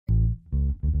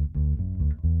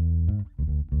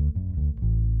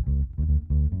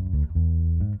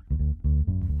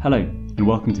Hello, and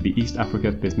welcome to the East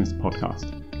Africa Business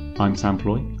Podcast. I'm Sam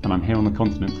Floy, and I'm here on the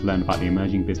continent to learn about the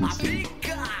emerging business scene.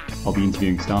 I'll be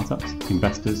interviewing startups,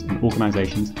 investors, and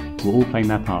organisations who are all playing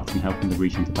their part in helping the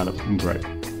region develop and grow.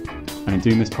 And in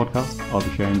doing this podcast, I'll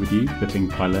be sharing with you the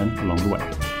things I learn along the way.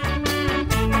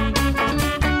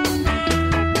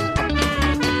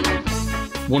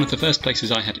 One of the first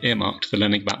places I had earmarked for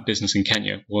learning about business in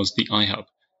Kenya was the iHub.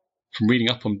 From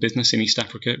reading up on business in East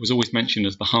Africa, it was always mentioned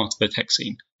as the heart of the tech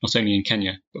scene, not only in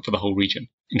Kenya, but for the whole region.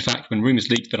 In fact, when rumours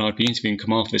leaked that I'd be interviewing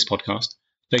Kamal for this podcast,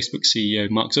 Facebook CEO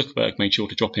Mark Zuckerberg made sure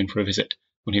to drop in for a visit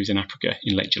when he was in Africa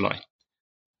in late July.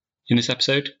 In this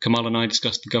episode, Kamal and I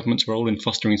discussed the government's role in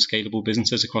fostering scalable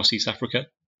businesses across East Africa,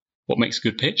 what makes a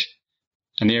good pitch,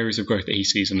 and the areas of growth that he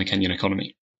sees in the Kenyan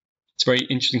economy. It's a very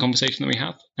interesting conversation that we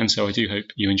have, and so I do hope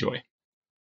you enjoy.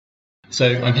 So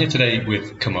I'm here today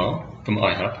with Kamal from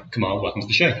iHub. Kamal, welcome to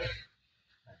the show.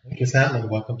 Thank you, Sam, and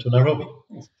welcome to Nairobi.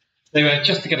 So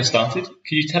just to get us started, can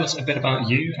you tell us a bit about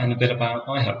you and a bit about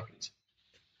iHub, please?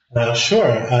 Sure.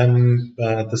 I'm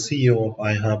the CEO of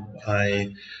iHub. I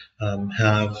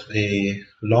have a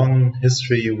long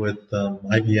history with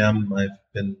IBM. I've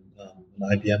been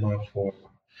an IBMer for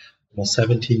almost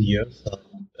 17 years,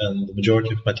 and the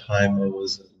majority of my time I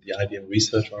was in the IBM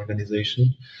research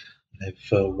organization.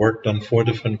 I've worked on 4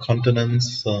 different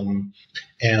continents, and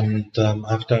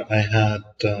after I had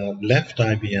left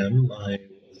IBM, I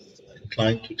was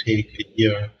inclined to take a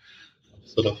year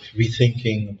sort of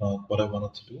rethinking about what I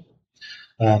wanted to do.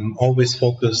 Always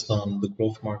focused on the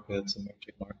growth markets,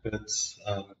 emerging markets,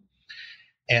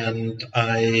 and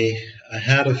I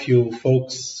had a few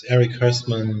folks, Eric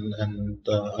Hersman and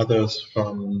others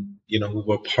from, who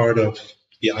were part of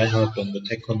the iHub and the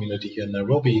tech community here in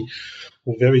Nairobi,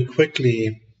 who very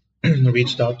quickly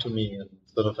reached out to me and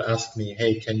sort of asked me,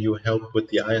 hey, can you help with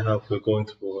the iHub? We're going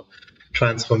through a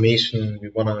transformation. We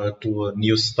want to do a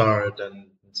new start and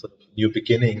sort of a new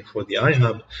beginning for the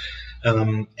iHub.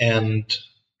 And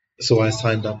so I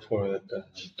signed up for it. And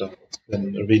it's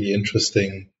been a really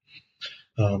interesting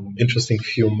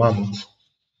few months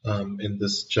in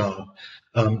this job.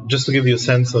 Just to give you a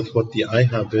sense of what the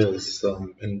iHub is,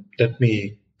 and let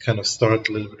me kind of start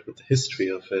a little bit with the history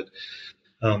of it.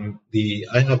 The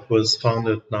iHub was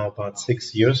founded now about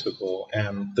 6 years ago,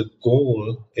 and the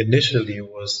goal initially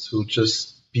was to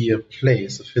just be a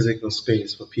place, a physical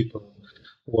space for people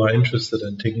who are interested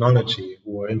in technology,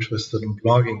 who are interested in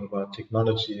blogging about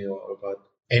technology or about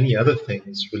any other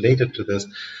things related to this,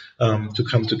 to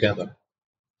come together.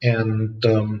 And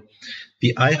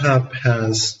the iHub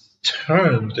has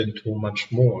turned into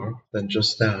much more than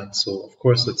just that. So, of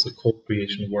course, it's a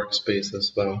co-creation workspace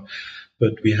as well.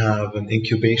 But we have an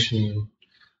incubation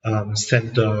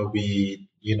center. We,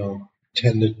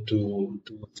 tended to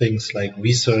do things like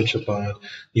research about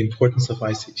the importance of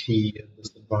ICT in this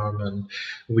environment.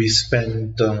 We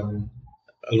spend a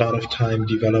lot of time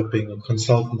developing a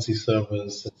consultancy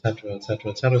service, et cetera, et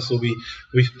cetera, et cetera. So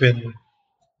we've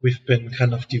been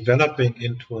kind of developing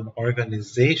into an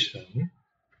organization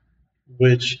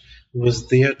which was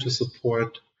there to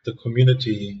support the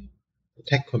community, the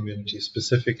tech community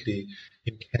specifically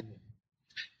in Kenya.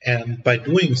 And by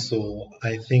doing so,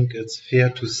 I think it's fair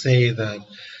to say that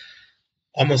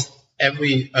almost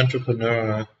every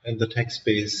entrepreneur in the tech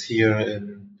space here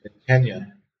in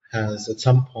Kenya has at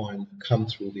some point come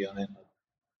through the iHub.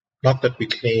 Not that we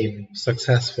claim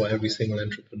success for every single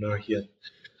entrepreneur here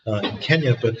in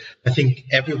Kenya, but I think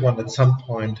everyone at some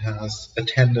point has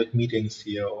attended meetings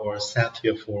here or sat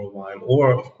here for a while,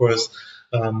 or of course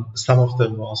some of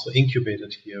them were also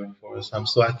incubated here for some.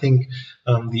 So I think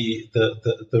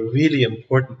the really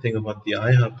important thing about the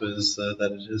iHub is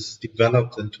that it is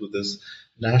developed into this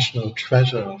national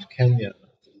treasure of Kenya,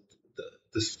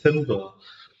 the symbol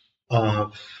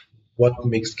of what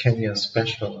makes Kenya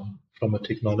special from a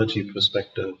technology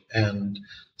perspective. And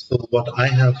so what I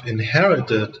have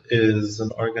inherited is an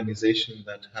organization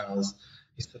that has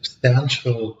a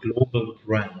substantial global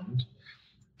brand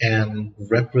and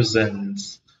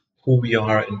represents who we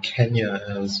are in Kenya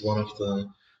as one of the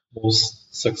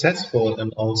most successful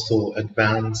and also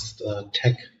advanced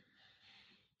tech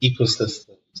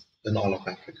ecosystems in all of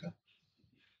Africa.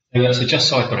 So just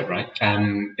so I got it right,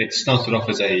 it started off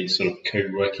as a sort of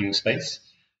co-working space,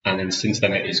 and then since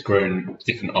then it has grown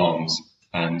different arms,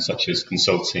 such as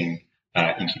consulting,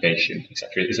 incubation,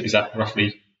 etc. Is that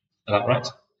roughly about right?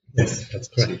 Yes, that's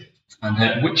correct.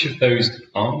 And which of those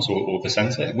arms, or the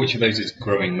centre, which of those is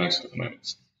growing most at the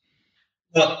moment?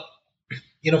 Well,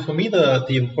 for me,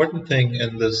 the important thing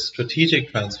in this strategic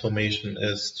transformation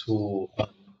is to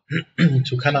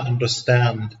kind of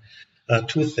understand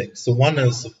two things. So one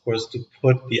is, of course, to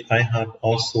put the iHub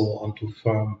also onto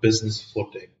firm business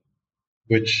footing,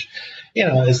 which,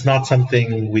 is not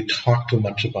something we talk too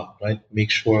much about, right?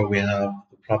 Make sure we have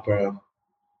the proper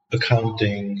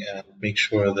accounting and make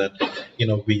sure that,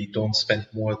 we don't spend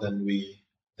more than we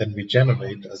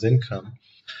generate as income.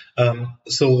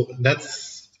 So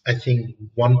that's, I think,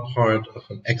 one part of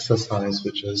an exercise,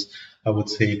 which is, I would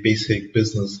say, basic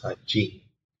business hygiene.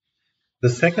 The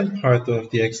second part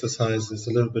of the exercise is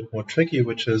a little bit more tricky,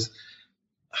 which is,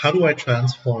 how do I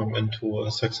transform into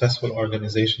a successful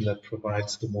organization that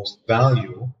provides the most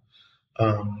value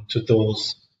to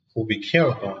those who we care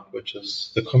about, which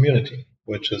is the community,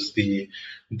 which is the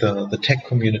tech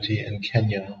community in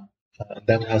Kenya.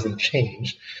 That hasn't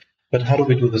changed. But how do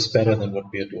we do this better than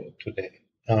what we are doing today?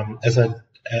 One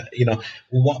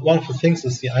of the things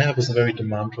is the iHub is a very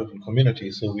demand-driven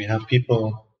community. So we have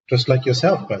people just like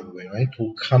yourself, by the way, right,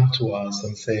 who come to us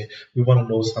and say, we want to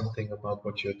know something about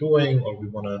what you're doing, or we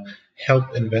want to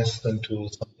help invest into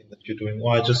something that you're doing,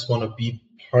 or I just want to be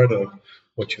part of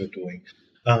what you're doing.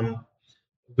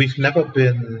 We've never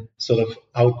been sort of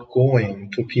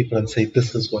outgoing to people and say,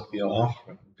 this is what we are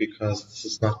offering, because this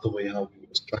is not the way how we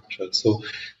were structured. So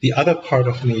the other part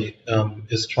of me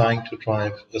is trying to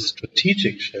drive a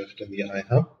strategic shift in the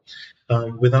iHub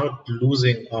without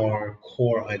losing our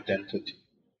core identity,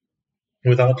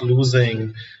 without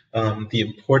losing the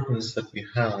importance that we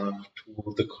have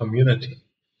to the community.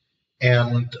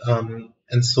 And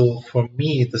so for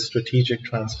me, the strategic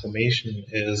transformation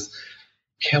is,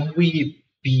 can we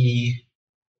be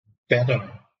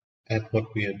better at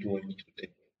what we are doing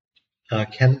today?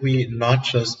 Can we not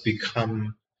just be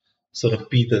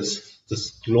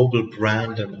this global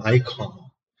brand and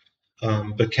icon,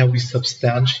 but can we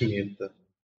substantiate them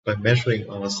by measuring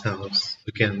ourselves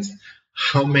against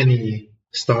how many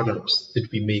startups did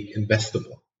we make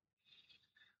investable?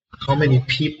 How many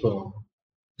people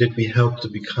did we help to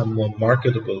become more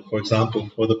marketable, for example,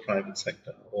 for the private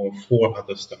sector or for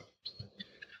other startups?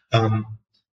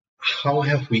 How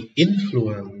have we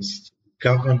influenced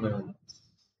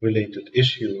governance-related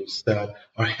issues that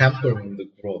are hampering the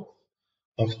growth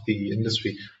of the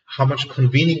industry? How much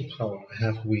convening power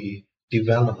have we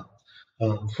developed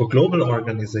for global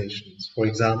organizations, for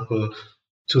example,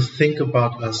 to think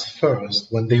about us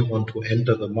first when they want to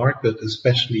enter the market,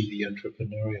 especially the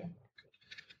entrepreneurial market?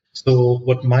 So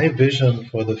what my vision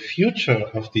for the future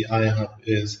of the iHub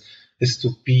is to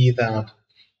be that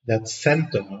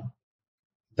center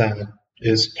that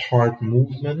is part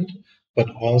movement, but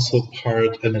also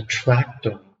part an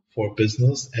attractor for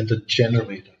business and a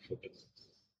generator for business.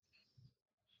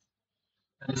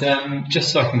 And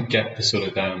just so I can get the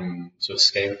sort of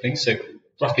scale of things, so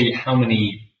roughly how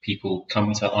many people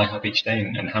come to iHub each day,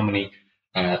 and how many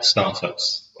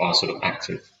startups are sort of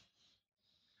active?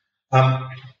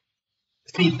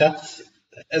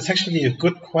 That's actually a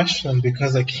good question,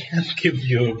 because I can't give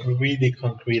you a really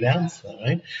concrete answer,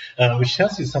 right? Which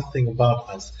tells you something about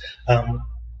us.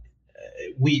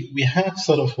 We have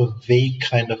sort of a vague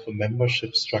kind of a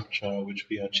membership structure, which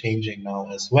we are changing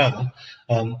now as well,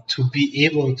 to be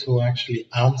able to actually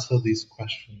answer these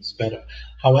questions better.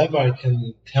 However, I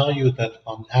can tell you that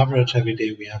on average every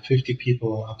day we have 50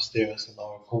 people upstairs in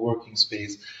our co-working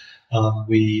space.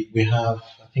 We have,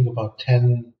 I think, about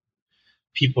 10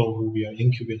 people who we are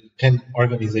incubating, 10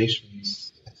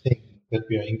 organizations, I think, that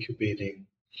we are incubating.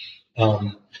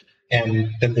 And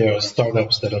then there are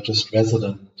startups that are just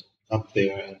resident up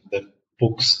there and that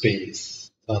book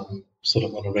space sort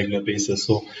of on a regular basis.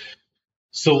 But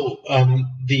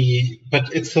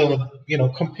it's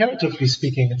comparatively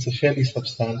speaking, it's a fairly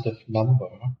substantive number,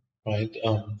 right?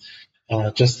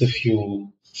 Just if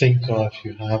you think of,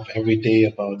 you have every day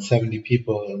about 70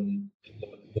 people in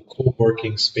the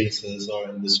co-working spaces or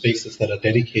in the spaces that are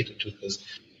dedicated to this.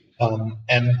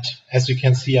 And as you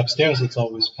can see upstairs, it's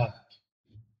always packed.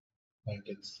 Right?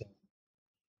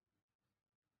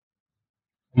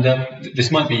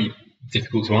 This might be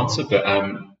difficult to answer, but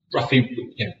roughly,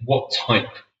 what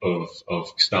type of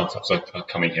startups are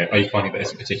coming here? Are you finding that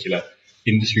there's a particular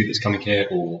industry that's coming here,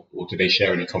 or do they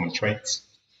share any common traits?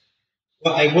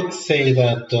 Well, I would say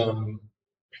that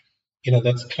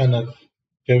that's kind of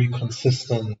very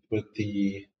consistent with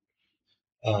the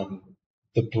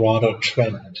broader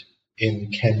trend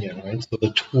in Kenya, right? So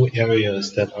the two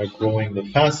areas that are growing the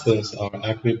fastest are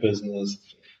agribusiness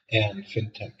and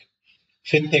fintech.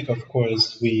 Fintech, of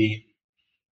course, we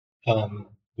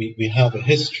have a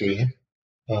history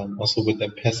also with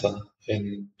M-Pesa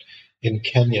in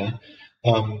Kenya,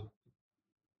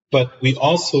 but we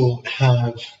also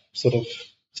have sort of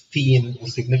seen a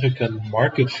significant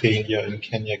market failure in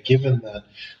Kenya, given that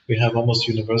we have almost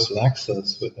universal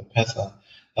access with M-Pesa.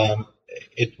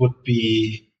 It would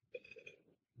be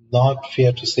not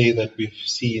fair to say that we've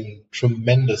seen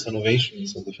tremendous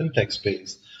innovations in the fintech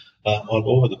space all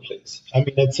over the place. I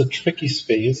mean, it's a tricky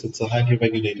space. It's a highly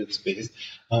regulated space.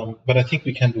 But I think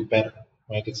we can do better,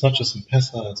 right? It's not just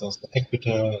M-Pesa, it's also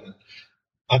Equita and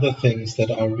other things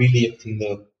that are really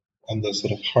on the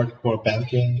sort of hardcore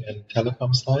banking and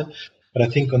telecom side. But I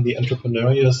think on the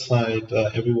entrepreneurial side,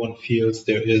 everyone feels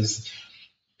there is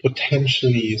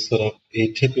potentially sort of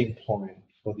a tipping point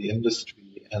for the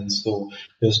industry. And so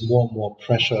there's more and more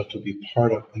pressure to be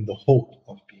part of in the hope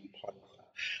of being part of that.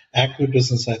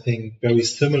 Agribusiness, I think, very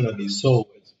similarly so.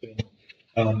 It's been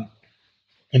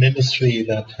an industry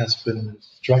that has been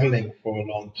struggling for a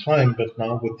long time, but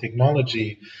now with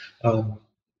technology,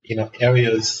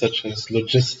 areas such as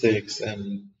logistics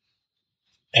and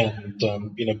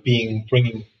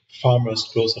bringing farmers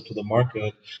closer to the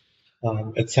market,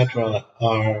 etc.,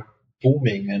 are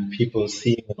booming, and people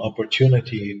seeing an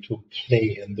opportunity to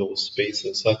play in those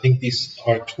spaces. So I think these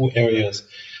are two areas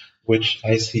which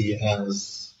I see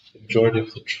as the majority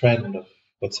of the trend of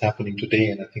what's happening today,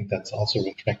 and I think that's also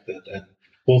reflected in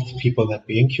both the people that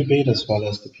we incubate as well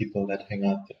as the people that hang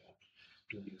out there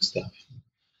doing new stuff.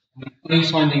 Are you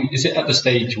finding, is it at the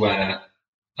stage where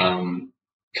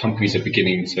companies are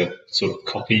beginning to sort of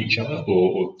copy each other,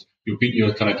 or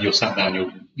you're sat down,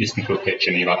 you're listening to a pitch,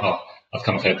 and you're like, oh, I've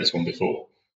kind of heard this one before,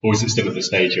 or is it still at the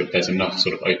stage of there's enough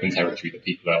sort of open territory that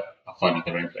people are finding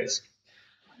their own place?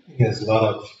 There's a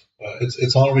lot of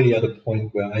it's already at a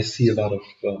point where I see a lot of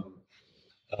sort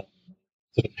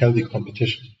of healthy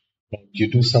competition. Right? You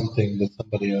do something that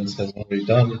somebody else has already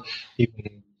done,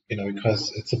 even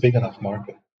because it's a big enough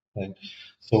market. Right?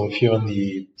 So if you're in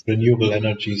the renewable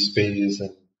energy space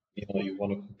and you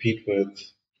want to compete with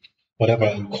whatever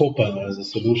and Copa as a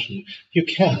solution, you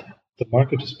can. The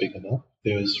market is big enough.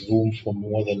 There's room for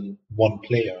more than one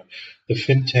player. The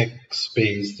fintech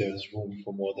space, there's room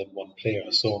for more than one player.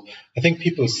 So I think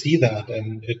people see that,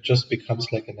 and it just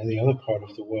becomes like in any other part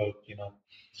of the world.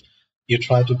 You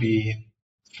try to be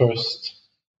first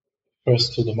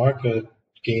to the market,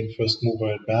 gain first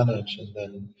mover advantage, and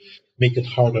then make it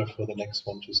harder for the next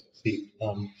one to succeed.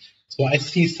 So I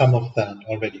see some of that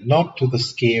already, not to the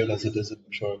scale as it is in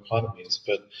mature economies,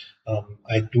 but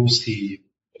I do see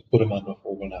a good amount of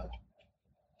overlap.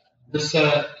 Does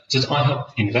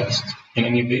iHub invest in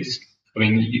any of these? I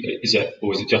mean, is it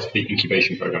just the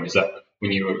incubation program? Is that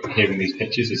when you were hearing these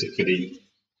pitches, is it for the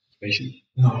incubation?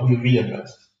 No, we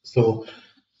reinvest. So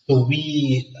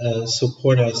we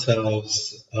support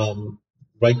ourselves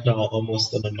right now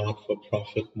almost in a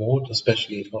not-for-profit mode,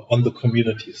 especially on the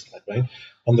community side, right?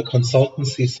 On the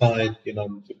consultancy side,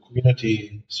 the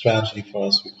community strategy for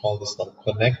us, we call this now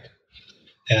Connect.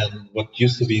 And what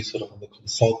used to be sort of on the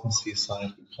consultancy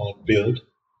side, we call it Build.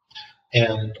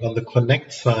 And on the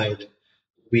Connect side,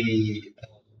 we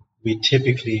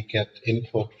typically get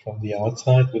input from the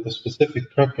outside with a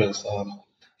specific purpose of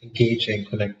engaging,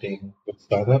 connecting with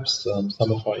startups.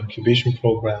 Some of our incubation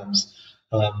programs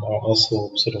are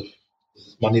also sort of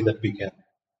money that we get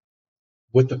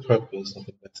with the purpose of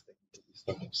investing in these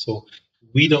startups. So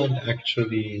we don't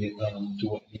actually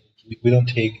we don't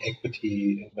take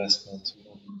equity investments.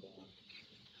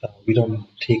 We don't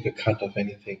take a cut of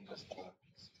anything for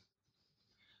startups.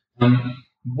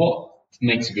 What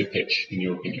makes a good pitch, in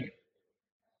your opinion?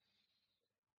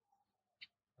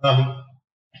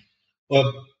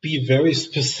 Well, be very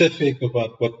specific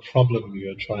about what problem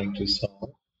you are trying to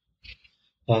solve.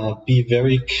 Be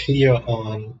very clear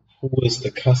on who is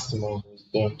the customer who's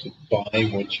going to buy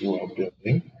what you are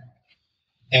building,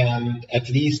 and at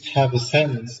least have a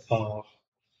sense of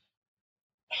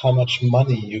how much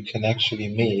money you can actually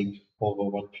make over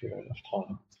one period of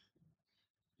time.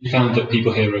 You found that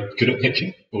people here are good at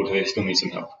pitching, or do they still need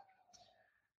some help?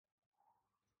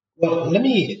 Well,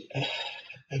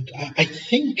 I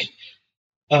think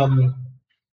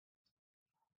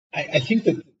I think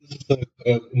that this is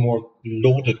a more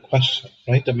loaded question,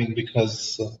 right? I mean,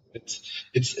 because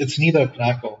it's neither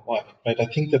black or white, right? I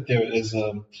think that there is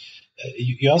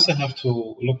you also have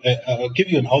to look. I'll give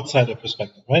you an outsider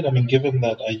perspective, right? I mean, given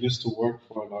that I used to work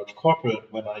for a large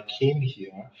corporate when I came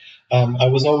here, I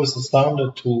was always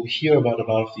astounded to hear about a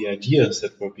lot of the ideas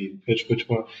that were being pitched, which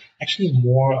were actually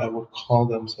more, I would call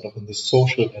them, sort of in the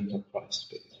social enterprise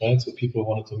space, right? So people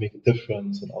wanted to make a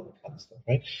difference and all that kind of stuff,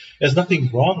 right? There's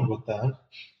nothing wrong with that,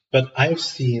 but I've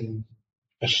seen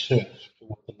a shift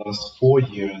over the last 4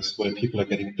 years where people are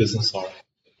getting business oriented.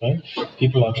 Right?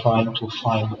 People are trying to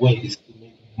find ways to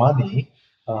make money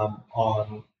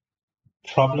on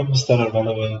problems that are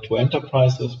relevant to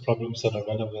enterprises, problems that are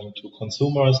relevant to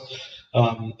consumers,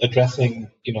 addressing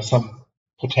some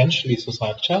potentially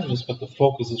societal challenges, but the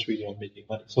focus is really on making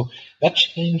money. So that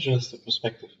changes the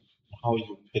perspective of how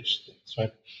you pitch things,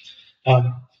 right?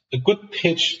 A good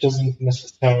pitch doesn't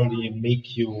necessarily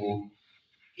make you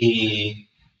a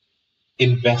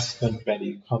investment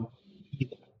ready company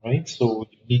either, right? So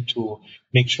you need to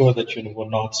make sure that you're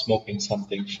not smoking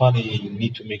something funny. You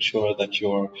need to make sure that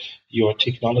your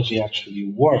technology actually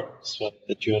works, right?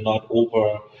 That you're not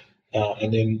over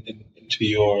into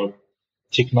your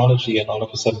technology and all of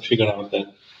a sudden figure out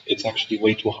that it's actually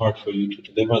way too hard for you to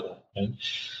deliver that, right?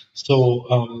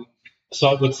 So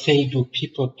I would say, do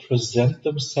people present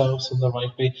themselves in the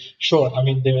right way? Sure. I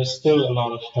mean, there is still a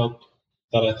lot of help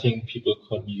that I think people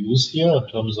can use here in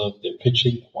terms of their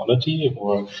pitching quality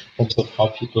or in terms of how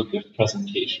people give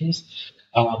presentations.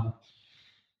 I'm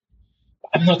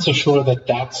not so sure that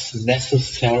that's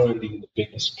necessarily the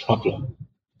biggest problem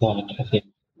that I think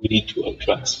we need to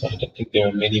address, right? I think there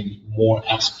are many more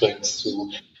aspects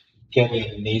to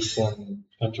getting nascent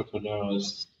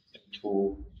entrepreneurs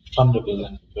into fundable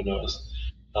entrepreneurs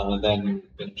than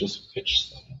just pitch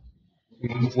stuff.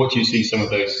 What do you see some of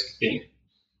those being?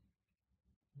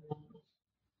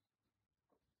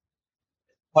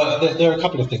 Well, there are a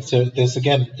couple of things. There's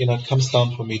again, it comes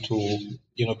down for me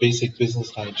to, basic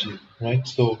business hygiene, right?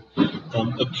 So,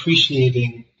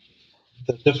 appreciating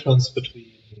the difference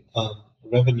between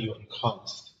revenue and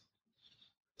cost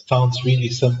sounds really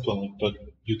simple, but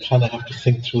you kind of have to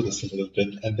think through this a little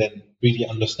bit and then really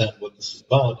understand what this is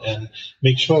about and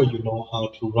make sure you know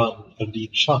how to run a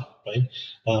lean shop, right?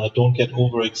 Don't get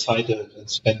overexcited and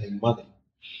spending money.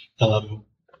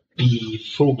 Be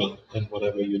frugal in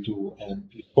whatever you do and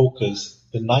be focused,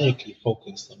 maniacally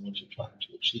focused on what you're trying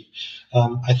to achieve.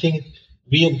 I think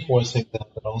reinforcing that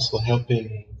and also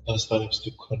helping startups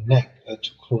to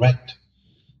correct,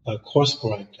 course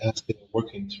correct as they're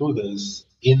working through this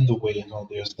in the way how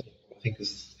they're setting, I think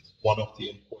is one of the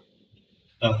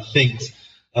important things.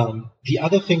 The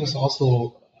other thing is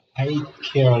also I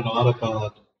care a lot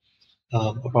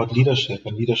about leadership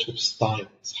and leadership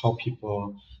styles, how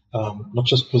people not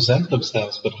just present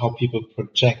themselves, but how people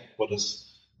project what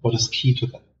is key to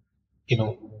them.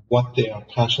 What they are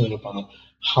passionate about,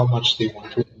 how much they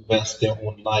want to invest their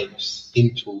own lives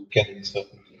into getting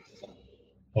certain things done.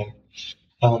 Right?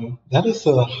 That is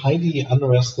a highly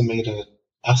underestimated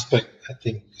aspect, I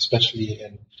think, especially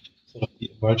in sort of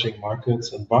the emerging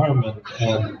markets environment.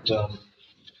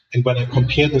 And when I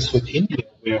compare this with India,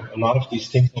 where a lot of these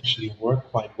things actually work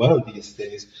quite well these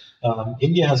days,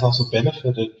 India has also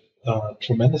benefited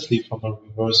tremendously from a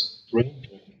reverse brain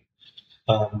drain,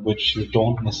 which you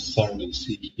don't necessarily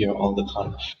see here all the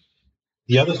time.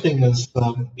 The other thing is,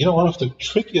 one of the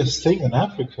trickiest things in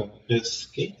Africa is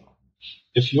scale.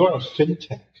 If you're a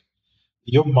fintech,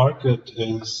 your market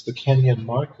is the Kenyan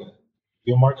market.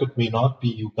 Your market may not be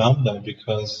Uganda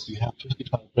because you have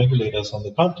 55 regulators on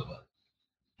the continent.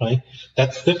 Right?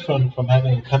 That's different from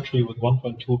having a country with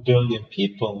 1.2 billion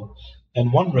people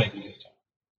and one regulator,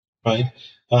 right?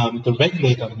 The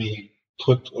regulator may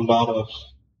put a lot of,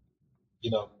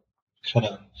 kind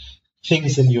of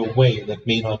things in your way that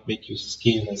may not make you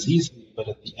scale as easily, but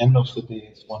at the end of the day,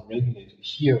 it's one regulator.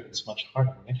 Here, it's much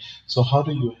harder, right? So how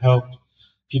do you help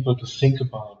people to think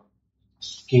about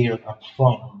scale up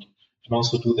front and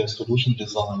also do their solution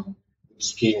design,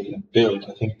 scale and build?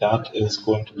 I think that is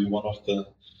going to be one of the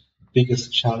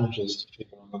biggest challenges to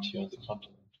figure out here on the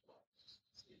continent.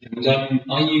 And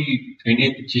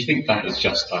do you think that is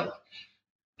just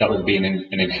that will be an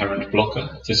inherent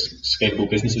blocker to scalable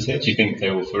businesses here? Do you think they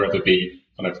will forever be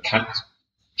kind of capped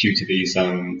due to these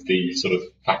sort of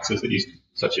factors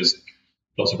such as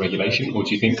lots of regulation, or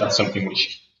do you think that's something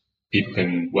which people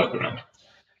can work around?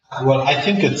 Well, I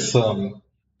think it's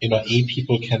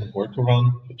people can work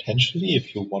around potentially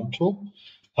if you want to.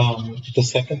 The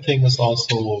second thing is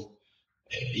also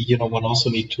one also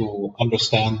need to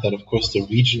understand that, of course, the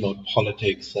regional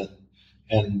politics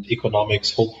and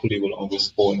economics hopefully will always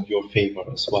go in your favor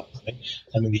as well. Right?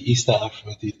 I mean, the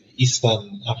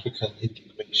Eastern African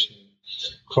integration,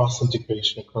 cross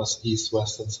integration across East,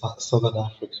 West, and Southern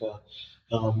Africa.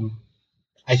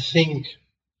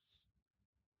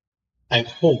 I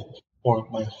hope, or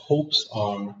my hopes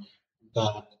are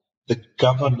that the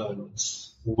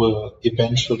governance will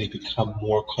eventually become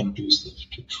more conducive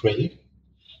to trade,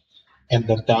 and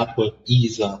that will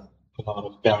ease up a lot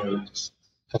of barriers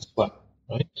as well,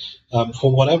 right?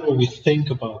 For whatever we think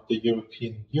about the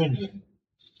European Union,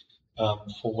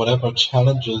 for whatever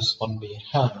challenges one may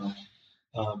have,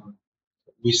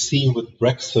 we see with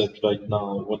Brexit right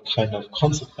now what kind of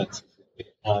consequences it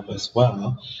as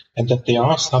well, and that there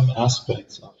are some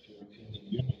aspects of the European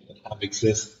Union that have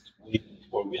existed way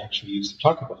before we actually used to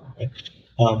talk about it,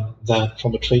 right? That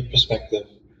from a trade perspective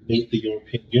made the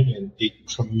European Union a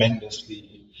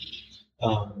tremendously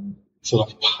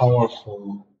sort of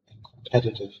powerful and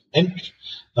competitive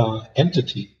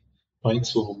entity, right?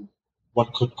 So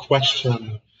one could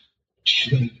question,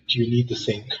 do you need the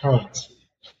same currency,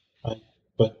 right?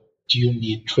 But do you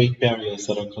need trade barriers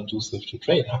that are conducive to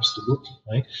trade? Absolutely,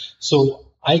 right?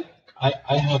 So I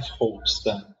have hopes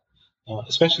that,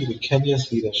 especially with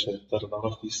Kenya's leadership, that a lot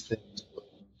of these things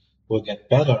will get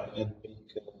better and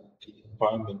make the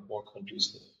environment more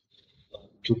conducive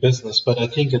to business. But I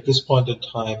think at this point in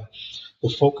time, the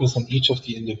focus on each of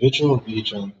the individual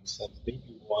regions, and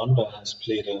maybe Rwanda has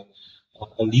played a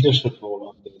leadership role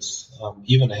on this,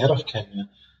 even ahead of Kenya,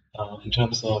 in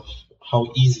terms of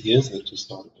how easy is it to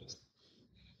start a business.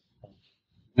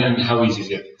 And how easy is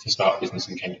it to start a business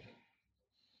in Kenya?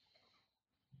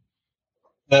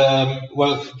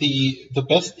 Well, the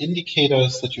best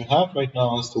indicators that you have right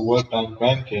now is the World Bank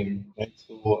ranking. Right?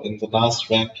 So in the last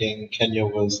ranking, Kenya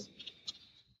was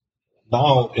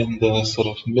now in the sort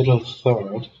of middle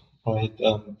third, right?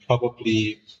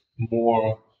 Probably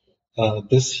more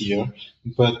this year,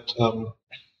 but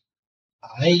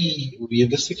I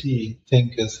realistically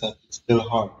think is that it's still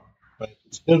hard, right?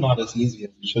 It's still not as easy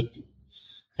as it should be,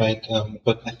 right?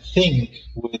 But I think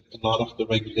with a lot of the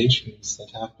regulations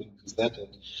that have been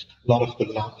gazetted, a lot of the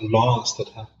laws that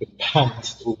have been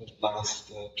passed over the last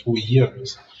 2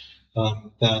 years,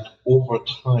 that over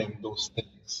time those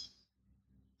things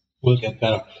will get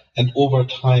better. And over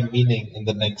time, meaning in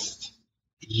the next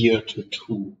year to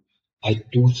two, I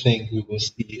do think we will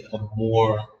see a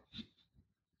more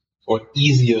or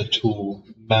easier to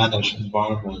manage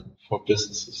environment for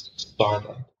businesses to start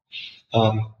at.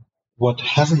 What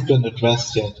hasn't been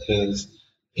addressed yet is,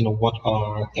 what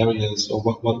are areas or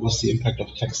what was the impact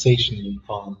of taxation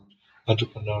on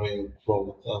entrepreneurial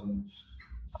growth?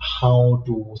 How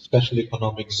do special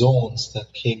economic zones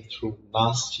that came through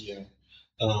last year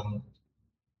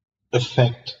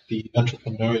affect the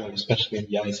entrepreneurial, especially in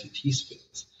the ICT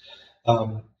space?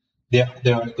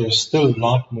 There's still a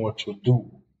lot more to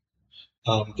do.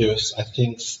 There's, I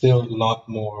think, still a lot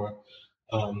more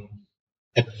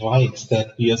advice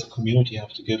that we as a community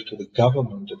have to give to the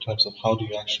government in terms of how do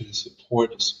you actually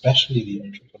support, especially the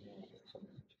entrepreneurial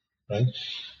community, right?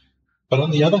 But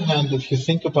on the other hand, if you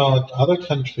think about other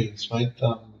countries, right,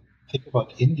 think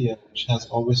about India, which has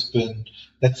always been,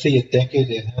 let's say, a decade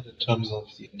ahead in terms of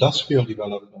the industrial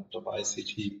development of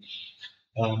ICT.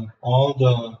 All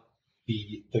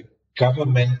the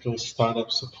governmental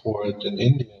startup support in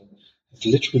India has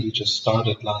literally just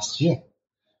started last year,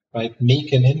 right?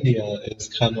 Make in India is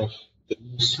kind of the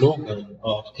new slogan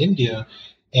of India,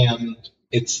 and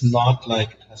it's not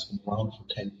like it has been around for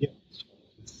 10 years.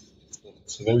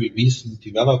 It's a very recent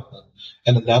development,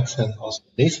 and in that sense also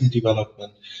nascent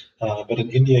development. But in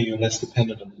India, you're less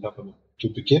dependent on the government to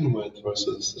begin with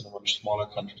versus in a much smaller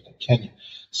country like Kenya.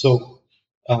 So,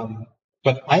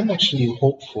 but I'm actually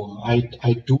hopeful.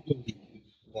 I do believe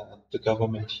that the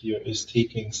government here is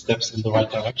taking steps in the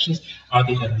right directions. Are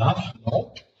they enough?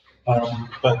 No.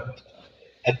 But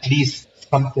at least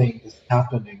something is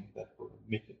happening that will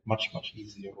make it much, much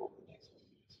easier over the next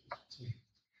few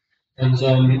years.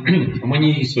 And when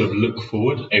you sort of look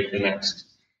forward over the next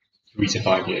 3 to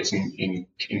 5 years in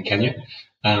Kenya,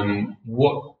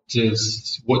 what do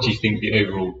you think the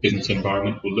overall business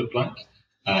environment will look like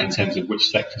in terms of which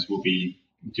sectors will be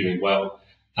doing well,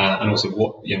 and also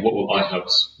what will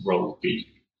iHub's role be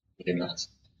within that?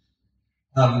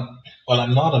 Well,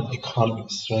 I'm not an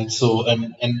economist, right? So,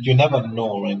 and you never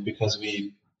know, right? Because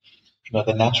the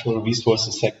natural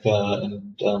resources sector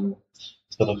and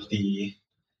sort of the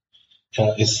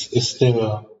is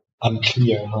still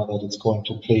unclear how that it's going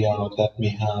to play out. That may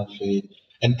have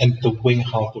and the way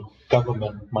how the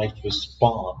government might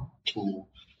respond to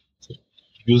sort of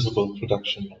usable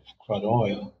production of crude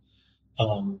oil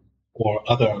or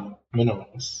other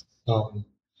minerals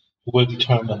will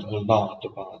determine a lot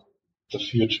about the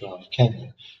future of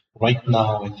Kenya. Right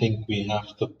now, I think we have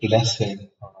the blessing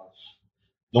of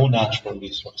no natural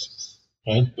resources,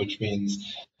 right? Which means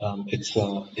it's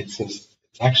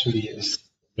actually a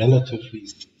relatively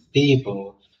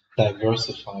stable,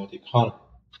 diversified economy,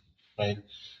 right?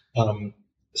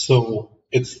 So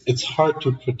it's hard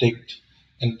to predict,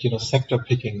 and sector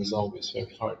picking is always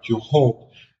very hard. You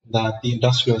hope that the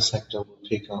industrial sector will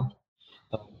pick up.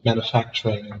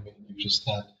 Manufacturing, I mean, you just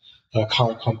had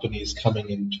car companies coming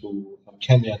into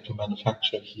Kenya to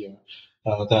manufacture here.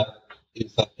 That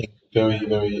is, I think, very,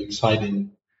 very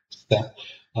exciting step.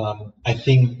 I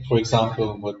think, for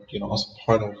example, what as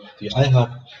part of the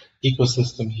iHub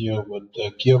ecosystem here, what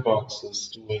Gearbox is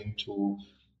doing to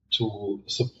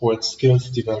support skills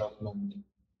development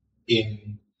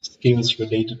in skills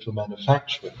related to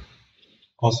manufacturing,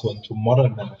 also into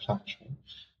modern manufacturing,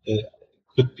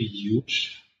 could be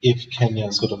huge if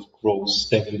Kenya sort of grows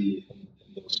steadily in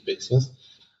those spaces.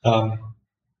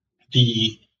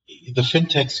 The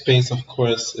fintech space, of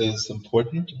course, is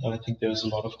important. I think there's a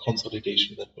lot of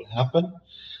consolidation that will happen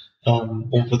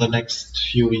over the next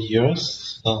few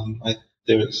years.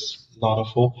 There is a lot of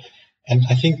hope, and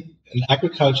I think in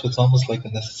agriculture it's almost like a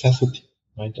necessity,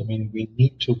 right? I mean, we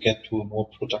need to get to a more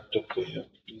productive way of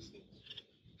producing.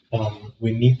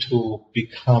 We need to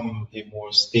become a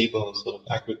more stable sort of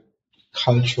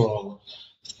agricultural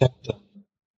sector.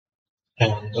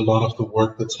 And a lot of the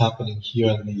work that's happening here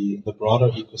in the broader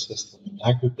ecosystem in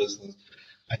agribusiness,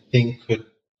 I think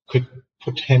could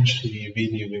potentially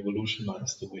really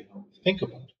revolutionize the way how we think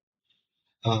about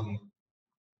it.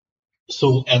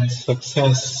 And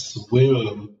success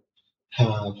will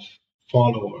have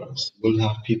followers, will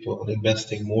have people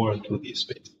investing more into these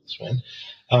spaces, right?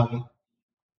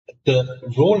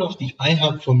 The role of the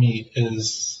iHub for me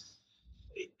is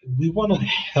we want to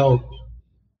help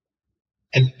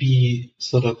and be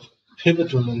sort of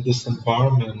pivotal in this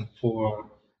environment for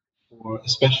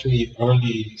especially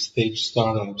early stage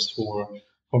startups, for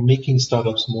making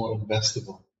startups more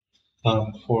investable,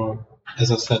 for,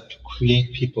 as I said, to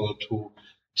create people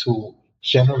to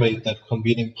generate that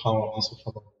convening power also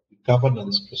from a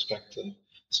governance perspective,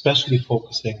 especially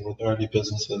focusing with early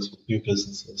businesses, with new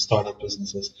businesses, startup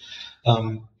businesses,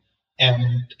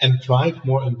 and drive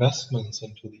more investments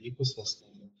into the ecosystem.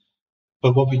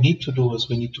 But what we need to do is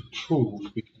we need to prove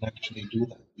we can actually do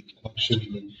that. We can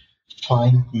actually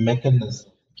find mechanisms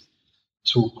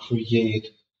to create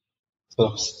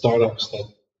sort of startups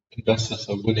that investors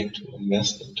are willing to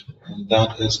invest into. And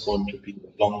that is going to be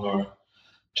a longer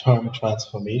term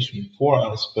transformation for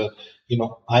us. But,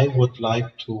 I would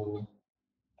like to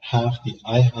have the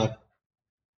iHub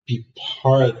be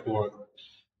part or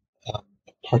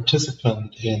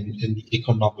participant in the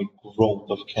economic growth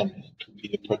of Kenya, to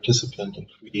be a participant in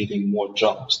creating more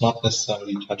jobs, not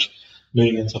necessarily touch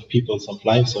millions of people's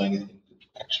lives or anything,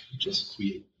 but actually just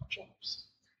create more jobs.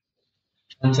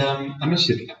 And I'm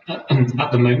interested,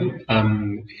 at the moment,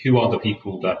 who are the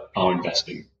people that are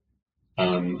investing?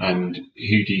 And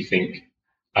who do you think,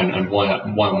 and why are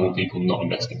more people not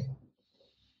investing?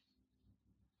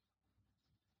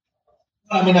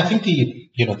 I mean, I think the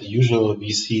usual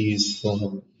VCs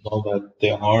know that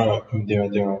there are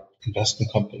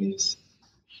investment companies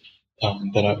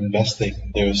that are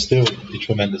investing. There is still a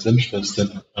tremendous interest in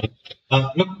it.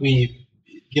 Right? Look,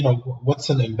 what's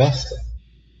an investor?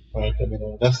 Right? I mean,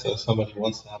 an investor is somebody who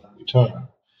wants to have a return,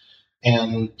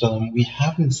 and we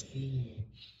haven't seen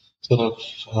sort of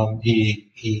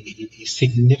a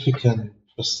significant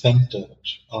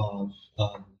percentage of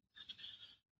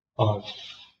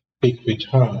big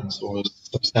returns or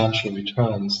substantial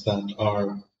returns that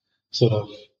are sort of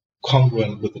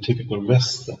congruent with the typical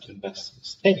risks that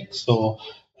investors take. So,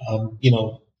 am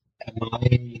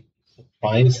I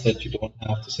surprised that you don't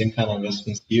have the same kind of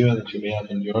investments here that you may have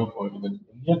in Europe or even in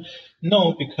India?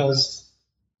 No, because,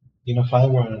 if I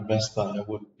were an investor, I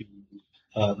would be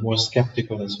more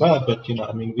skeptical as well. But,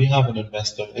 we have an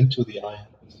investor into the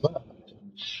iHub as well.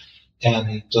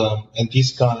 And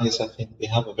these guys, I think they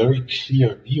have a very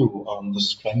clear view on the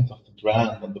strength of the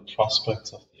brand and the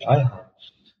prospects of the iHub.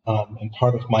 And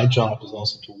part of my job is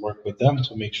also to work with them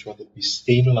to make sure that we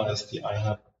stabilize the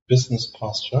iHub business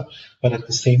posture, but at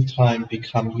the same time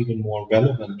become even more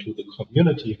relevant to the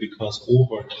community, because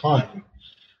over time,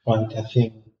 right, I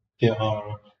think there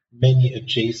are many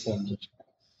adjacent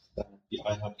effects that the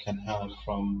iHub can have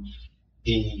from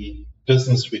a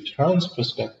business returns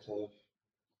perspective,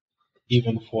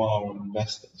 even for our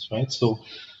investors, right? So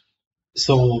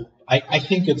I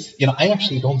think it's, I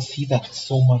actually don't see that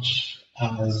so much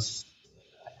as,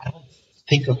 I don't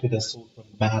think of it as so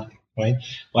dramatic, right?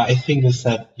 What I think is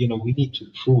that, we need to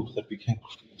prove that we can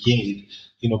create,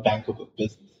 bankable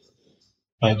businesses,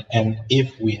 right? And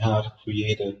if we have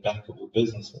created bankable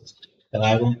businesses, then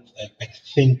I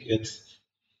think it's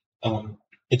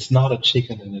not a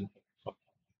chicken and an egg problem.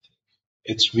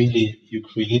 It's really, you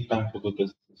create bankable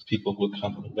businesses, people will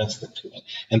come and invest into it,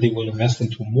 and they will invest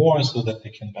into more so that they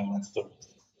can balance the risk.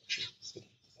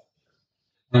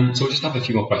 So we'll just have a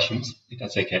few more questions, if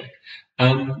that's okay.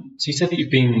 So you said that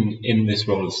you've been in this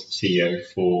role as CEO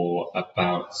for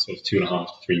about sort of 2.5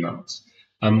 to 3 months.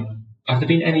 Have there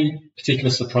been any particular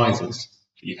surprises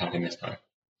that you've had in this time?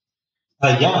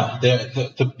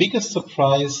 The biggest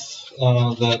surprise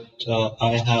that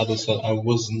I had is that I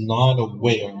was not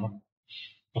aware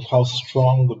of how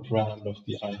strong the brand of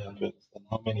the iHub is and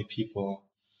how many people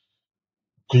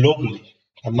globally,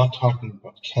 I'm not talking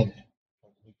about Kenya.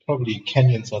 Probably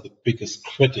Kenyans are the biggest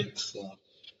critics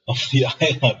of the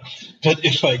iHub. But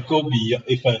if I go beyond,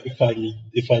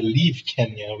 if I leave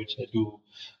Kenya, which I do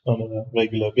on a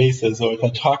regular basis, or if I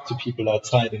talk to people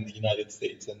outside in the United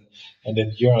States and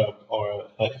in Europe, or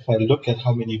if I look at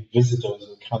how many visitors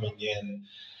are coming in.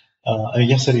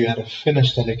 Yesterday we had a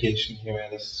Finnish delegation here, we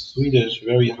had a Swedish,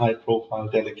 very high-profile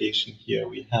delegation here.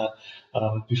 We had,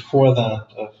 before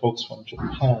that, folks from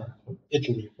Japan, from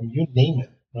Italy, from you name it,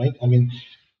 right? I mean,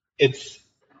 it's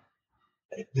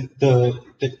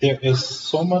there is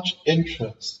so much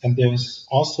interest, and there's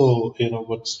also,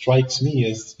 what strikes me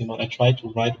is, I try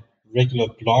to write regular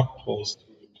blog posts to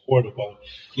report about,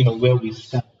 where we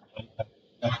stand.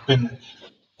 I've been,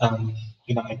 um,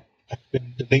 I've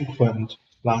been delinquent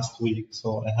last week,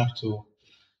 so I have to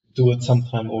do it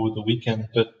sometime over the weekend.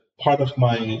 But part of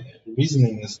my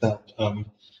reasoning is that, I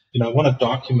want to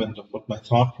document of what my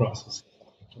thought process is,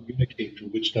 communicate to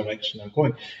which direction I'm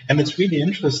going. And it's really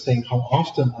interesting how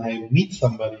often I meet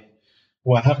somebody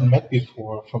who I haven't met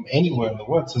before from anywhere in the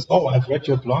world says, "Oh, I've read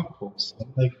your blog post."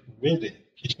 I'm like, "Really?"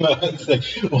 It's like,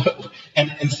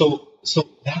 and so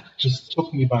that just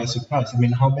took me by surprise. I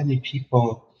mean, how many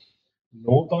people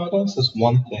know about us is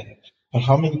one thing, but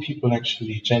how many people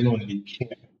actually genuinely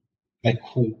care? Like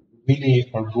who really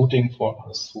are rooting for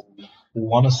us, who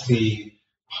want to see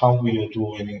how we are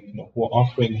doing, who are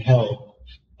offering help,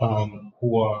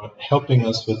 who are helping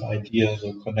us with ideas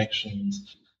or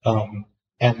connections. And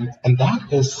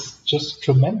that is just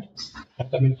tremendous.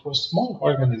 And I mean, for a small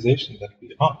organization that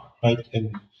we are, right,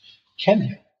 in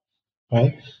Kenya,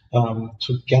 right,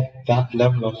 to get that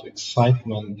level of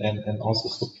excitement and also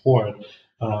support,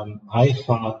 I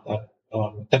thought that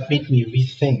that made me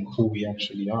rethink who we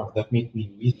actually are. That made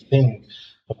me rethink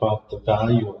about the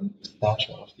value and the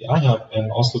stature of the iHub,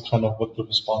 and also kind of what the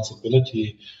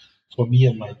responsibility for me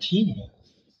and my team is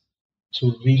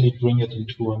to really bring it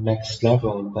into a next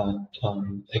level that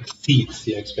exceeds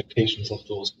the expectations of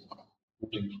those who are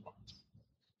rooting for it.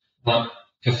 Now,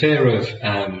 for fear of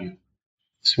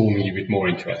swarming you with more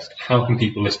interest, how can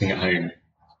people listening at home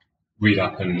read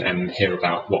up and hear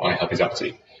about what iHub is up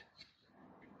to?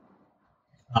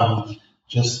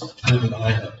 Just put an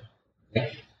iHub. Yeah.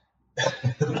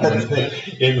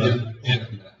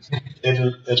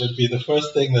 It'll be the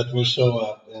first thing that will show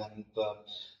up. And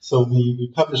so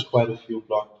we publish quite a few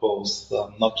blog posts,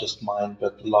 not just mine,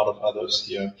 but a lot of others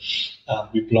here.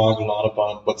 We blog a lot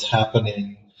about what's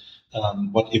happening,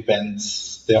 what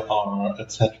events there are,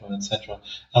 etc., etc.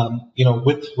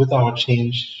 With our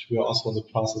change, we are also in the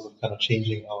process of kind of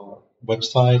changing our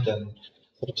website and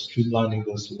sort of streamlining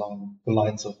those along the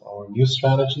lines of our new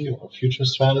strategy or future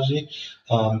strategy.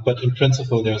 But in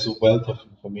principle, there's a wealth of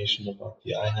information about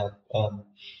the iHub.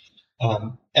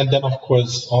 And then, of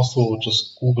course, also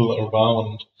just Google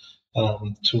around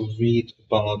to read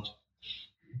about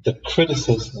the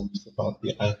criticisms about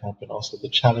the iHub and also the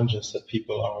challenges that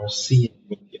people are seeing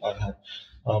with the iHub.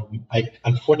 I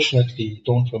unfortunately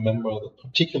don't remember the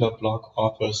particular blog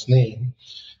author's name,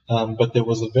 but there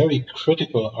was a very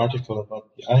critical article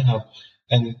about the iHub.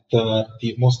 And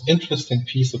the most interesting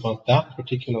piece about that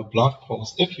particular blog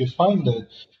post, if you find it,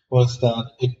 was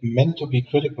that it meant to be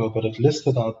critical, but it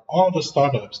listed out all the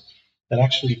startups that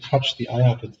actually touched the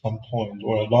iHub at some point,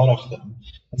 or a lot of them,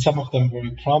 and some of them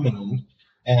very prominent.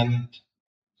 And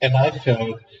I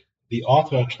felt the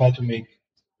author tried to make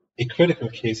a critical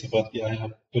case about the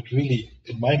iHub, but really,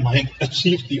 in my mind,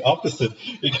 achieved the opposite,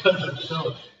 because it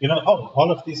showed,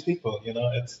 all of these people,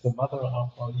 it's the mother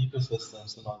of all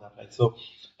ecosystems and all that, right? So,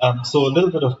 so a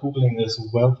little bit of Googling, there's a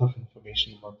wealth of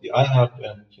information about the iHub,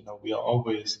 and, we are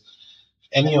always, if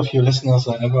any of your listeners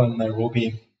are ever in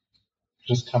Nairobi,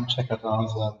 just come check it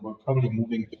out. We're probably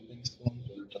moving buildings soon,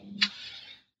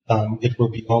 but it will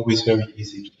be always very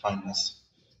easy to find us.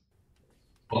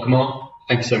 Well, Kamal,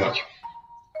 thank you so much.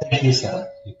 Thank you, Sam.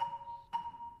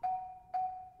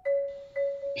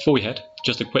 Before we head,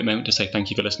 just a quick moment to say thank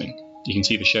you for listening. You can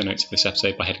see the show notes of this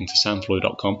episode by heading to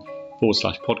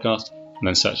samfloy.com/podcast and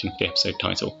then searching for the episode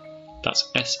title. That's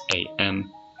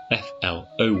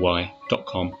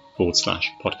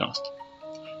samfloy.com/podcast.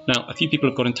 Now, a few people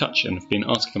have got in touch and have been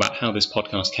asking about how this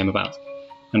podcast came about.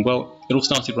 And well, it all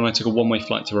started when I took a one-way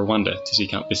flight to Rwanda to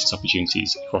seek out business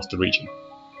opportunities across the region.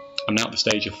 I'm now at the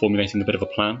stage of formulating a bit of a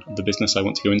plan of the business I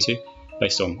want to go into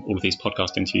based on all of these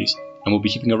podcast interviews, and we'll be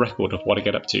keeping a record of what I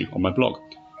get up to on my blog.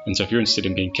 And so if you're interested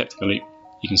in being kept in the loop,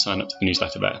 you can sign up to the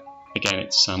newsletter there. Again,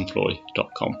 it's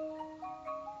samfloy.com.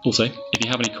 Also, if you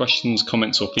have any questions,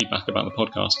 comments or feedback about the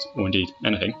podcast, or indeed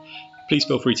anything, please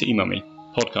feel free to email me,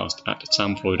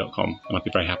 podcast@samfloy.com, and I'd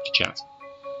be very happy to chat.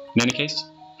 In any case,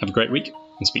 have a great week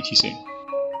and speak to you soon.